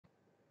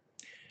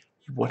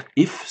What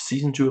If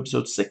Season 2,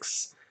 Episode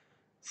 6.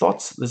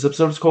 Thoughts? This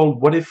episode is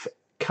called What If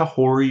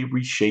Kahhori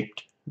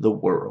Reshaped the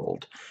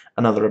World.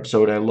 Another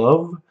episode I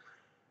love.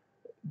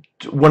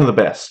 One of the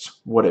best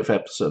What If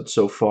episodes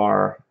so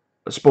far.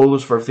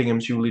 Spoilers for everything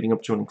MCU leading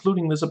up to and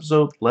including this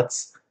episode.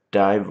 Let's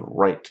dive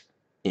right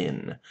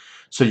in.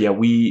 So yeah,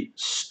 we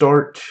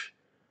start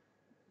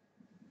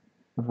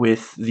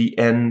with the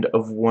end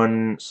of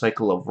one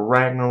cycle of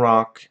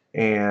Ragnarok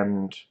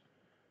and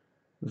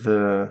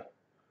the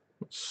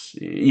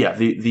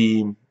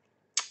the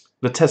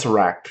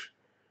Tesseract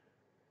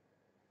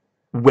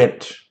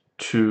went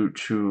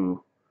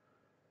to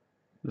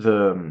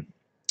the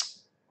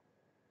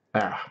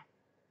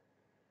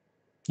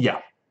yeah,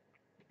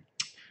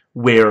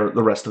 where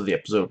the rest of the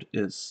episode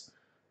is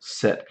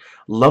set.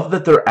 Love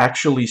that they're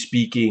actually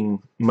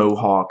speaking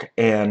Mohawk,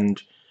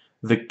 and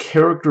the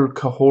character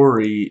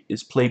Kahhori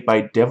is played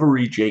by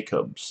Devery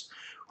Jacobs,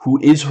 who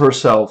is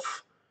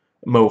herself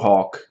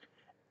Mohawk,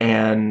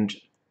 and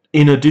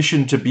in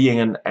addition to being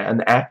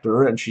an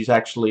actor, and she's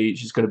going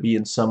to be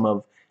in some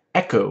of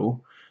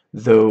Echo,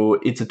 though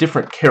it's a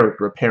different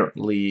character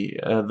apparently.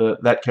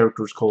 That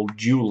character is called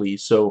Julie,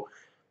 so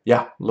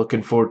yeah,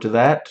 looking forward to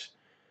that.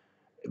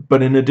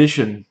 But in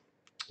addition,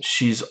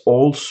 she's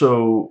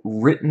also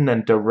written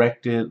and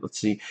directed, let's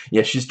see,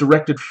 yeah, she's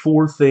directed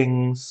 4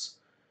 things.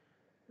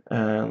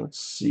 Let's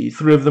see,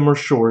 3 of them are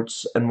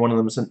shorts, and one of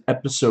them is an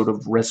episode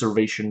of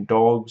Reservation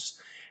Dogs.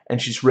 And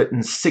she's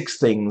written 6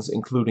 things,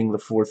 including the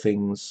 4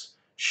 things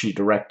she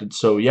directed.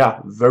 So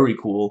yeah, very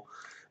cool.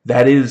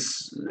 That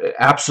is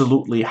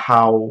absolutely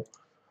how,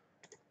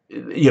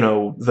 you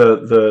know,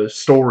 the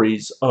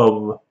stories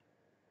of,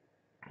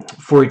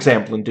 for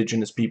example,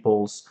 indigenous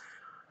peoples,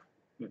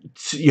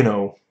 you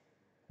know,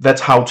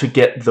 that's how to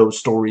get those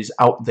stories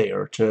out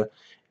there, to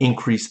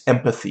increase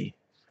empathy.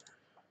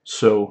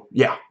 So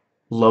yeah,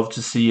 love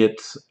to see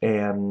it,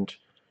 and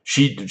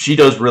she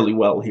does really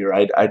well here.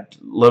 I'd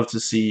love to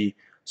see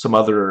some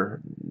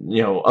other,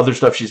 you know, other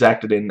stuff she's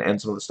acted in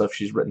and some of the stuff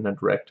she's written and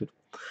directed.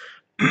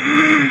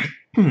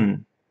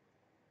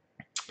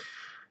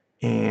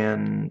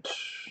 And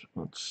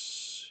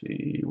let's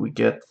see, we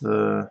get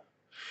we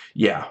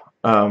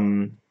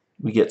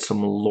get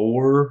some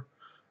lore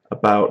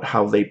about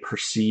how they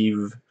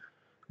perceive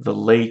the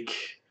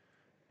lake,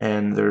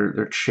 and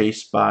they're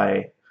chased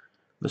by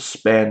the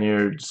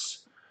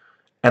Spaniards.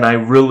 And I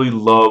really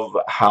love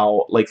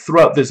how, like,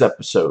 throughout this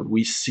episode,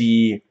 we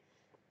see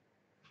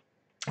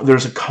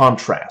there's a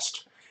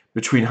contrast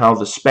between how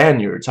the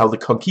Spaniards, how the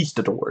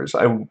conquistadors,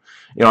 I'm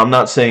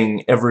not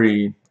saying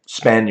every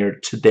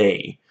Spaniard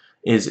today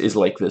is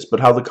like this, but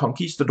how the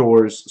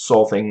conquistadors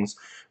saw things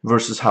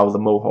versus how the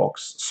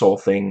Mohawks saw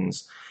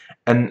things.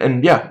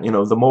 And yeah, you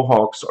know, the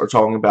Mohawks are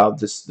talking about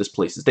this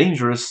place is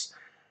dangerous,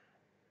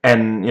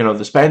 and you know,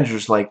 the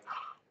Spaniards are like,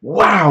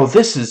 wow,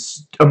 this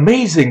is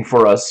amazing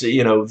for us.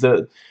 You know,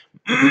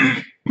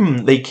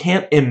 they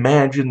can't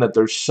imagine that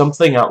there's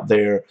something out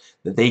there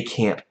that they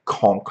can't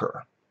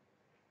conquer.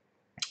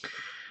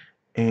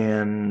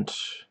 And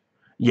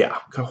yeah,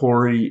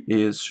 Kahhori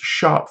is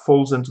shot,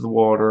 falls into the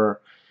water,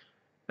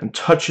 and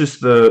touches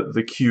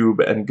the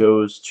cube and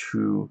goes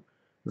to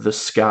the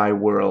sky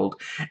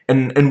world.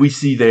 And we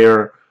see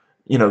there,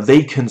 you know,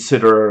 they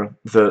consider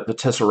the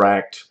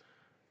Tesseract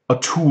a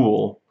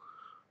tool,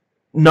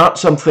 not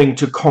something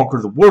to conquer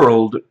the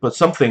world, but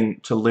something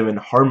to live in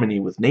harmony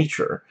with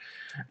nature.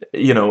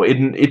 You know,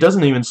 it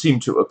doesn't even seem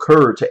to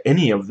occur to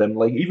any of them.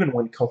 Like, even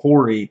when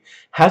Kahhori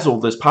has all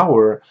this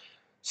power,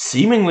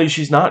 seemingly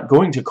she's not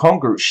going to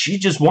conquer. She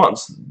just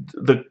wants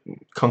the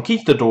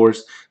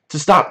conquistadors to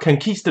stop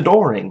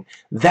conquistadoring.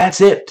 That's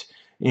it.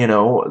 You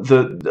know,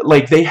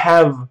 like, they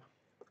have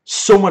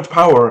so much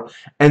power,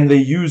 and they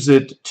use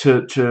it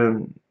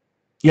to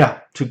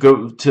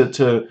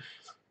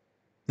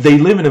they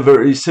live in a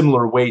very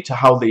similar way to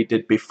how they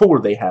did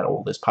before they had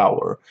all this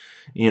power,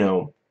 you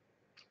know.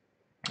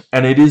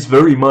 And it is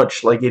very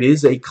much like, it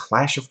is a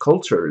clash of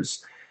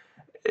cultures.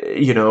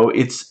 You know,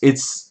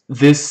 it's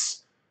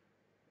this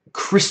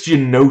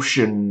Christian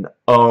notion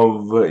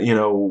of, you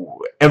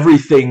know,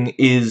 everything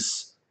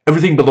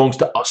belongs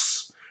to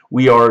us.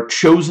 We are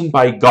chosen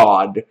by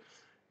God.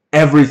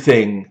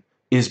 Everything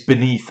is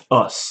beneath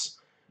us.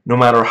 No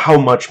matter how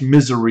much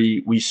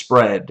misery we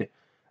spread,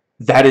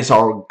 that is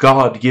our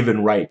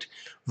God-given right.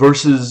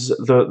 Versus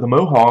the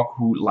Mohawk,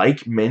 who,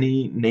 like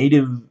many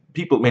native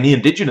people, many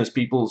indigenous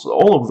peoples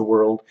all over the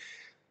world,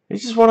 they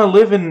just want to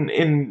live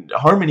in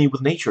harmony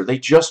with nature. They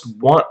just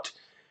want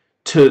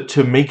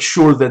to make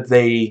sure that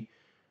they,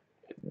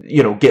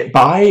 you know, get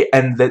by,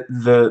 and that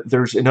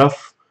there's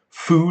enough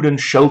food and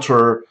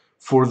shelter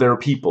for their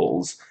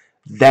peoples.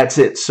 That's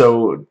it.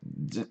 So,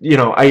 you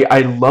know,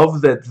 I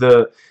love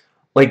that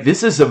like,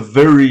 this is a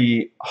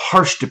very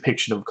harsh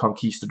depiction of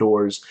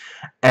conquistadors,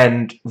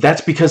 and that's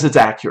because it's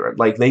accurate.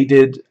 Like, they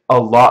did a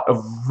lot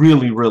of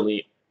really,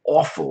 really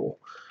awful,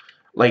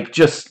 like,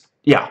 just,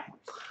 yeah.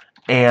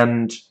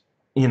 And,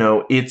 you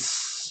know,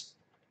 it's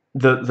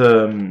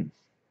the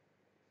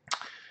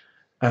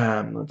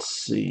Let's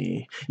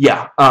see.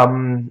 Yeah,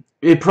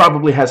 it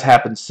probably has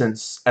happened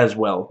since as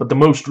well, but the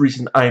most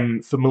recent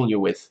I'm familiar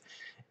with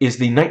is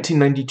the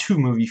 1992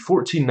 movie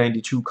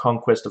 1492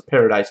 Conquest of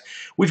Paradise,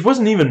 which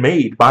wasn't even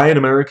made by an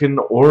American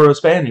or a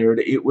Spaniard.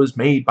 It was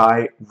made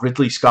by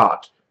Ridley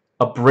Scott,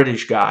 a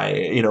British guy,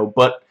 you know,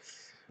 but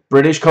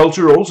British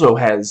culture also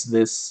has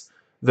this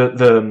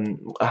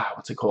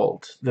what's it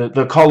called,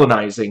 the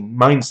colonizing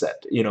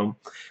mindset. You know,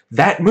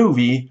 that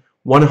movie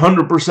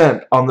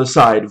 100% on the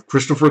side of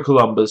Christopher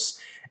Columbus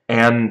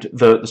and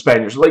the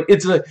Spaniards. Like,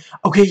 it's a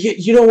okay.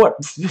 You know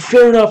what?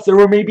 Fair enough. There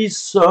were maybe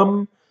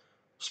some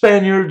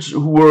Spaniards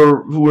who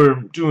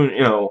were doing,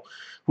 you know,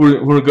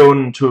 who were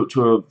going to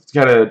a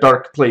kind of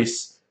dark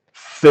place.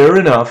 Fair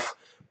enough.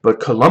 But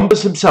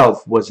Columbus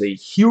himself was a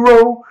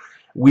hero.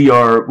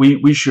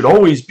 We should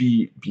always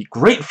be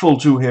grateful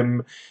to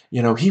him.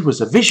 You know, he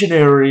was a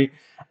visionary.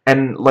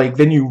 And like,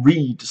 then you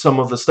read some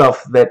of the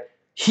stuff that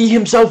he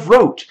himself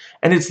wrote,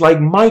 and it's like,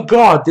 my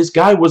God, this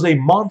guy was a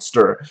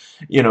monster.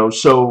 You know,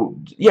 so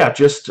yeah,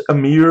 just a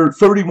mere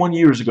 31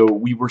 years ago,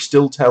 we were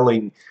still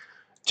telling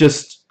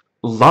just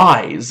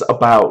lies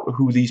about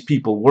who these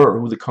people were,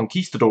 who the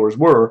conquistadors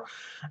were.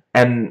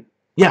 And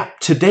yeah,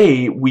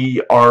 today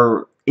we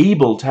are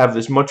able to have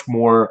this much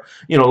more,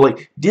 you know,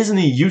 like,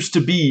 Disney used to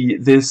be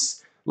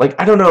this, like,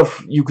 I don't know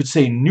if you could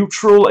say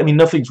neutral. I mean,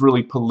 nothing's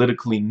really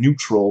politically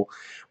neutral,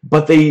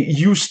 but they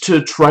used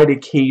to try to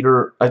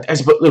cater, I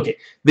suppose, okay,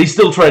 they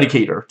still try to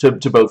cater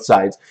to both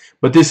sides,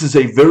 but this is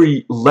a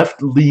very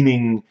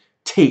left-leaning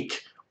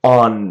take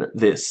on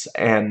this.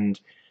 And,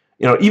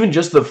 you know, even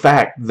just the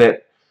fact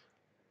that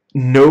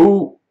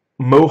no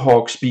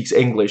Mohawk speaks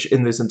English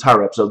in this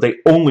entire episode. They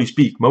only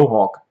speak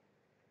Mohawk.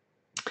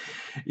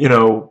 You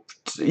know,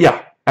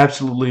 yeah,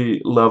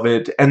 absolutely love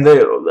it. And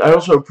I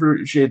also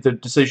appreciate the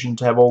decision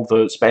to have all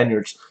the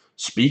Spaniards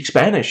speak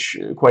Spanish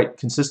quite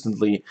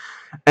consistently.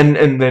 And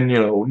then, you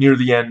know, near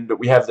the end,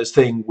 we have this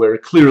thing where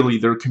clearly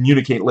they're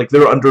communicating, like,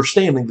 they're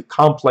understanding the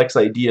complex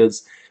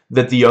ideas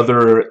that the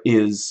other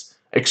is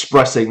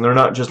expressing. They're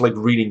not just, like,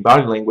 reading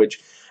body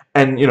language.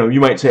 And, you know, you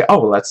might say, oh,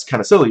 well, that's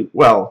kind of silly.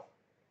 Well,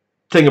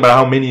 think about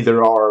how many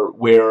there are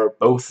where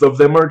both of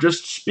them are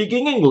just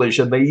speaking English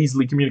and they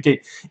easily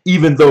communicate,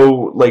 even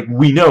though, like,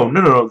 we know,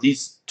 no,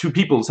 these two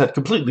peoples had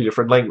completely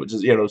different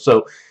languages, you know.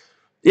 So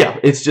yeah,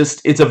 it's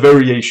just, it's a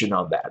variation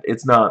on that.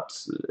 It's not,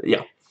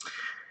 yeah.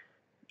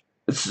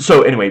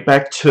 So anyway,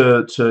 back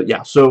to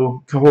yeah,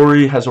 so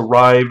Kahhori has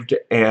arrived,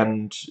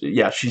 and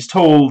yeah, she's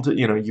told,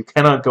 you know, you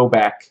cannot go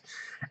back,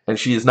 and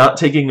she is not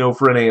taking no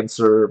for an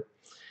answer.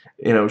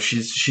 You know,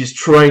 she's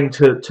trying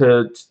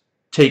to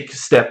take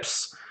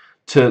steps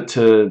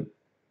to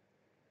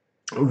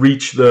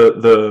reach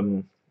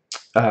the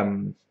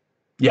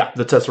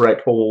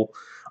Tesseract hole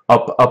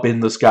up in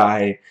the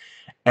sky.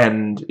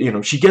 And, you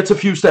know, she gets a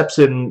few steps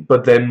in,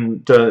 but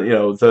then you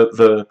know,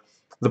 the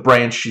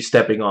branch she's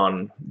stepping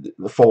on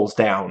falls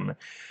down.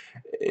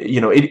 You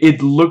know,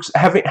 it looks,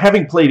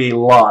 having played a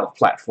lot of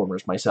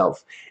platformers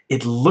myself,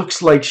 it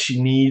looks like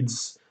she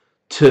needs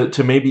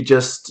to maybe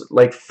just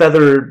like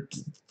feather,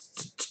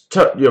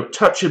 you know,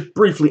 touch it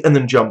briefly and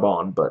then jump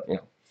on. But, you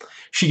know,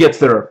 she gets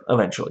there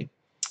eventually.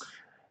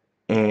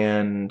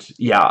 And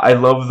yeah, I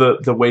love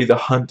the way the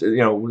hunt, you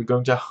know, we're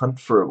going to hunt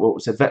for, what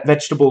was it,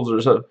 vegetables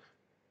or so.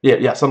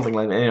 Yeah, something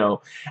like that, you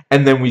know.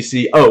 And then we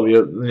see, oh,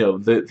 you know,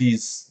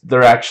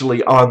 they're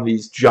actually on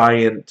these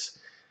giant,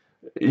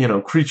 you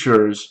know,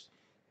 creatures.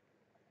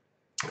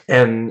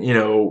 And, you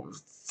know,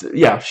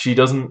 yeah, she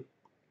doesn't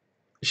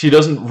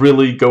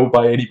really go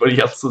by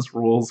anybody else's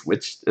rules,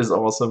 which is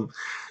awesome.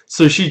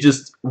 So she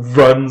just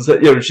runs,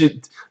 you know,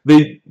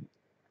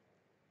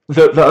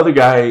 the other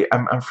guy,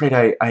 I'm afraid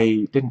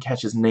I didn't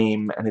catch his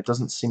name, and it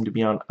doesn't seem to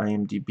be on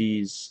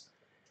IMDb's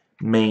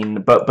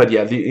main, but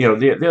yeah, you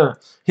know,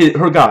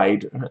 her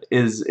guide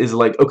is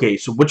like, okay,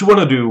 so what you want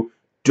to do,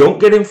 don't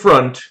get in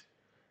front,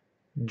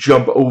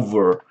 jump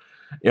over.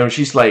 You know,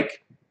 she's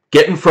like,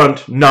 get in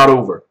front, not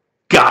over.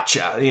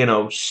 Gotcha. You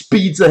know,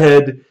 speeds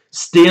ahead,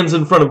 stands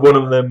in front of one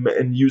of them,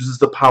 and uses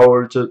the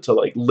power to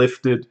like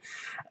lift it.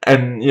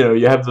 And, you know,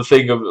 you have the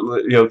thing of,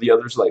 you know, the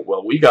other's like,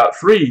 well, we got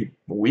 3,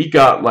 we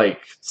got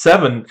like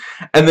 7,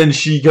 and then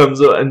she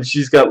comes up and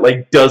she's got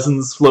like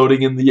dozens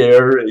floating in the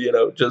air, you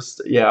know,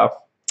 just, yeah.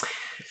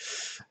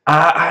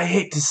 I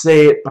hate to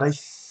say it, but I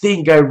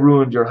think I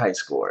ruined your high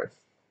score.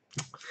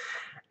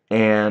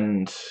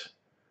 And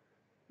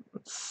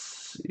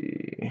let's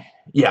see,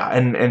 yeah,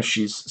 and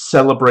she's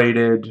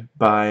celebrated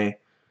by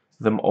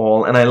them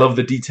all. And I love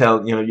the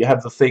detail, you know, you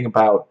have the thing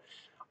about,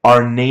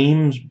 our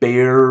names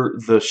bear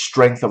the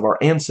strength of our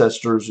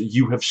ancestors.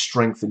 You have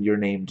strengthened your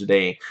name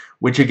today.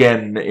 Which,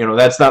 again, you know,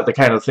 that's not the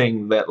kind of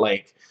thing that,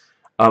 like,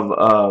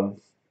 of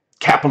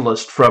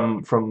capitalist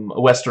from a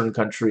Western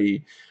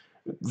country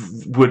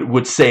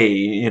would say.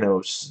 You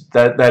know,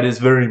 that is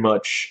very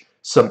much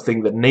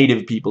something that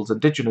native peoples,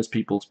 indigenous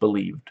peoples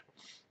believe.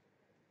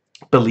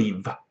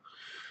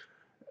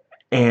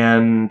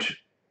 And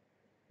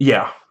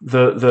yeah,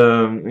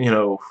 you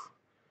know,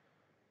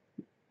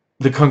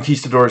 the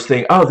conquistadors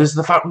think, oh, this is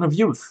the fountain of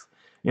youth.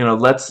 You know,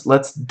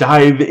 let's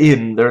dive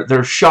in.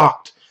 They're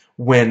shocked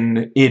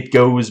when it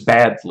goes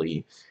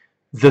badly.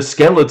 The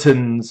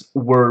skeletons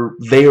were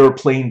there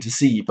plain to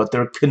see, but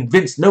they're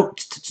convinced, no,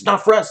 it's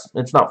not for us.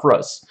 It's not for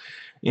us.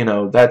 You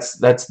know, that's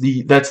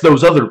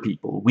those other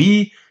people.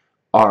 We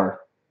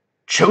are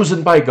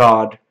chosen by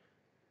God.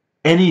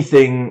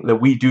 Anything that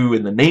we do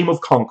in the name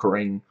of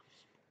conquering,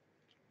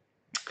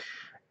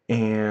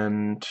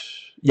 and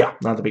yeah,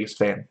 not the biggest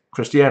fan.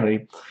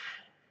 Christianity.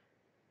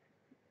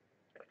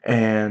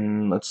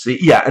 And let's see,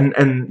 yeah,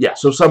 and yeah,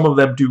 so some of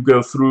them do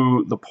go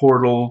through the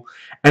portal,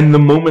 and the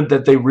moment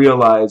that they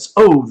realize,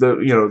 oh,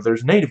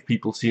 there's native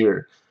peoples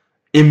here,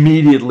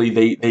 immediately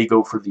they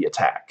go for the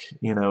attack.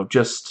 You know,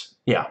 just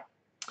yeah.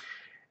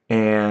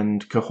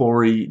 And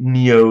Kahhori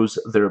neos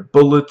their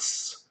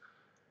bullets,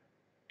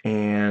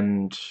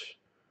 and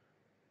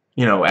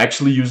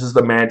actually uses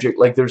the magic.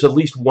 Like, there's at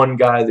least one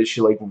guy that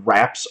she, like,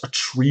 wraps a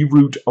tree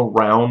root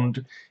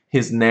around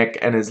his neck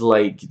and is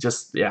like,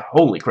 just, yeah,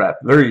 holy crap.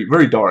 Very,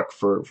 very dark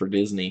for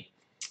Disney.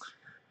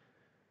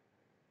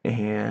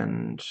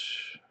 And,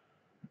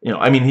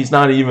 I mean, he's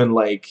not even,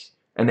 like,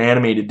 an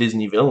animated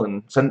Disney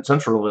villain,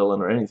 central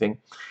villain or anything.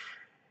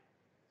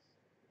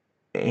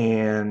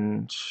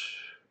 And,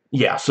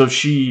 yeah, so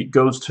she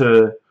goes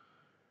to,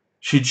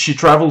 she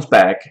travels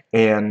back,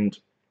 and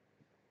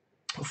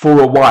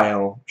for a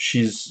while,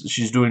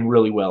 she's doing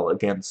really well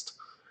against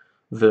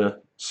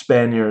the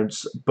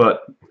Spaniards,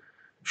 but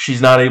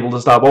she's not able to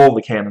stop all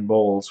the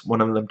cannonballs. One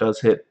of them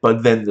does hit,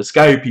 but then the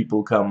Sky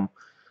People come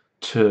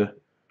to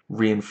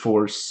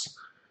reinforce,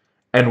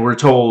 and we're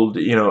told,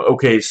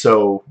 okay,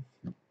 so,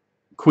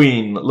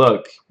 Queen,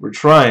 look, we're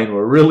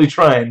really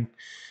trying.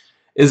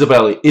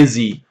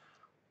 Izzy,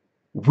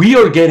 we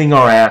are getting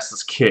our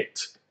asses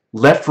kicked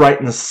left,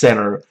 right, and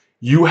center.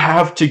 You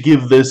have to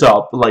give this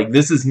up. Like,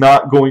 this is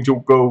not going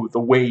to go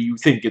the way you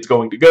think it's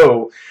going to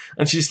go.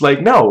 And she's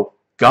like, no,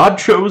 God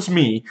chose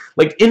me.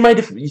 Like, in my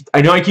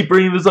I know I keep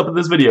bringing this up in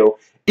this video.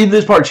 In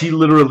this part, she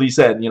literally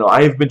said,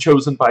 I have been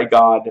chosen by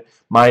God.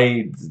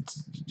 I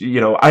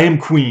am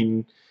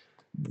queen.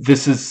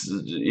 This is,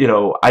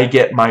 I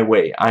get my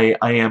way. I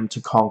am to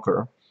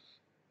conquer.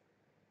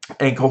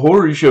 And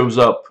Kahhori shows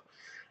up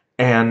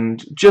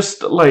and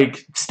just,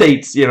 like,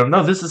 states,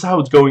 no, this is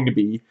how it's going to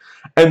be.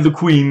 And the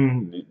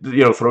queen,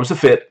 throws a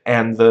fit,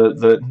 and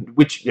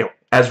which,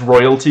 as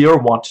royalty are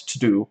wont to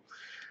do.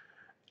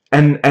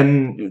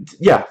 And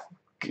yeah,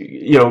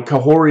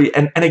 Kahhori,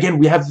 and again,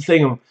 we have the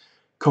thing of,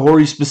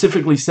 Kahhori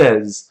specifically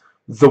says,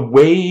 the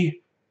way,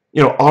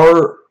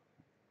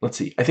 let's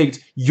see, I think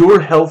it's,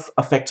 your health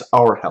affects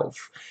our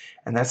health.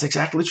 And that's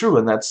exactly true,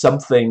 and that's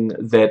something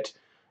that,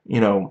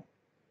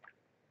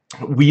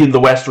 we in the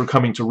West are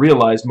coming to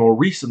realize more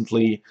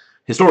recently,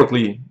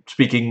 historically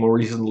speaking, more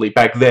recently.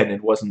 Back then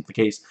it wasn't the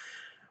case,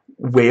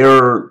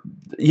 where,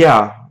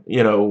 yeah,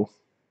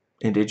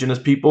 indigenous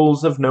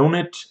peoples have known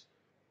it,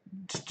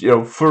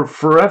 for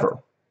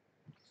forever.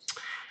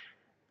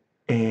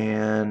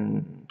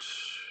 And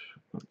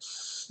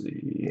let's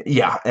see,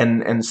 yeah,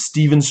 and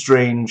Stephen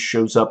Strange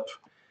shows up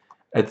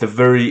at the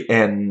very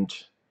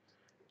end,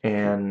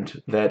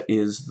 and that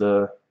is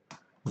the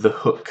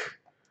hook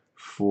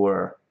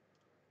for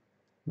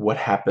what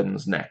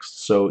happens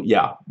next. So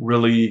yeah,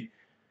 really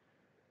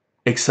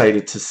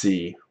excited to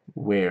see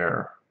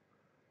where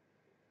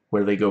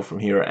they go from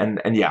here.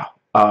 And yeah,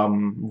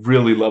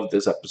 really loved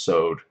this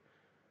episode.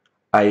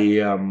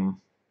 Yeah,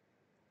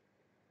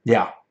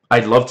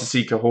 I'd love to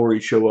see Kahhori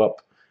show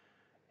up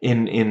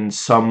in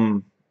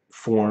some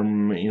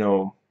form,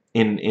 in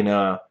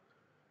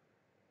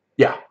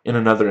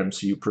another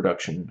MCU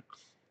production.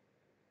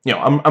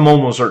 I'm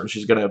almost certain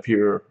she's gonna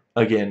appear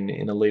again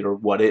in a later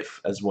What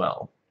If as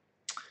well.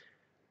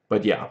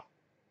 But yeah,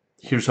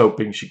 here's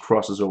hoping she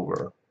crosses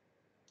over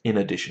in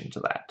addition to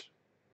that.